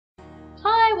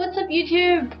what's up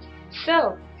YouTube?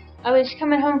 So, I was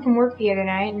coming home from work the other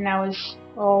night and I was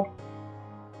all,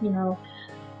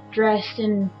 dressed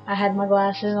and I had my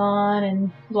glasses on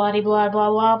and blah blah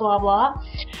blah blah blah blah.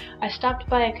 I stopped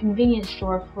by a convenience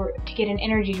store to get an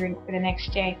energy drink for the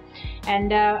next day.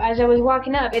 And as I was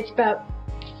walking up, it's about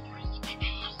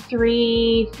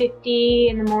 3:50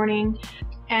 in the morning,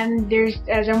 and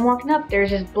as I'm walking up,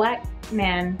 there's this black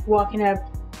man walking up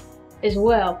as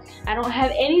well. I don't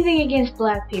have anything against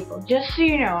black people, just so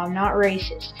you know. I'm not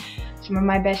racist. Some of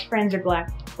my best friends are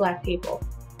black people.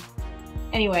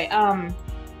 Anyway,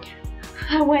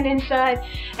 I went inside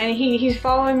and he's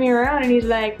following me around and he's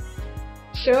like,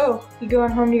 "So, you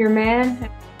going home to your man?"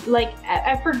 Like,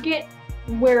 I forget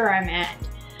where I'm at.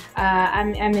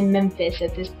 I'm in Memphis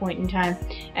at this point in time,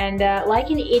 and like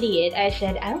an idiot, I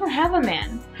said, "I don't have a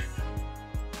man."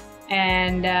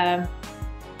 And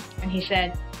he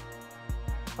said,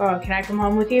 "Oh, can I come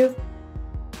home with you?"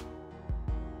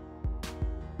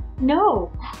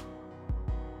 No.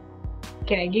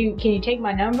 Can you take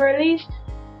my number at least?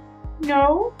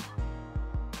 No.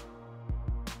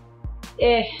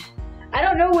 I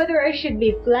don't know whether I should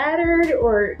be flattered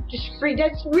or just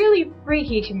that's really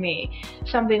freaky to me.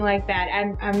 Something like that.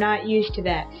 I'm not used to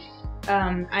that.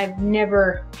 I've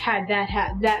never had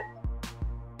that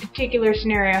particular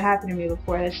scenario happen to me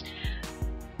before.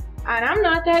 And I'm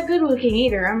not that good looking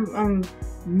either. I'm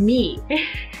me.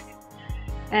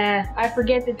 I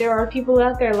forget that there are people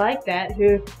out there like that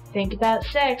who think about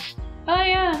sex. Oh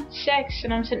yeah, sex.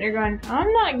 And I'm sitting there going,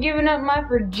 I'm not giving up my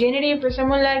virginity for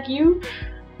someone like you.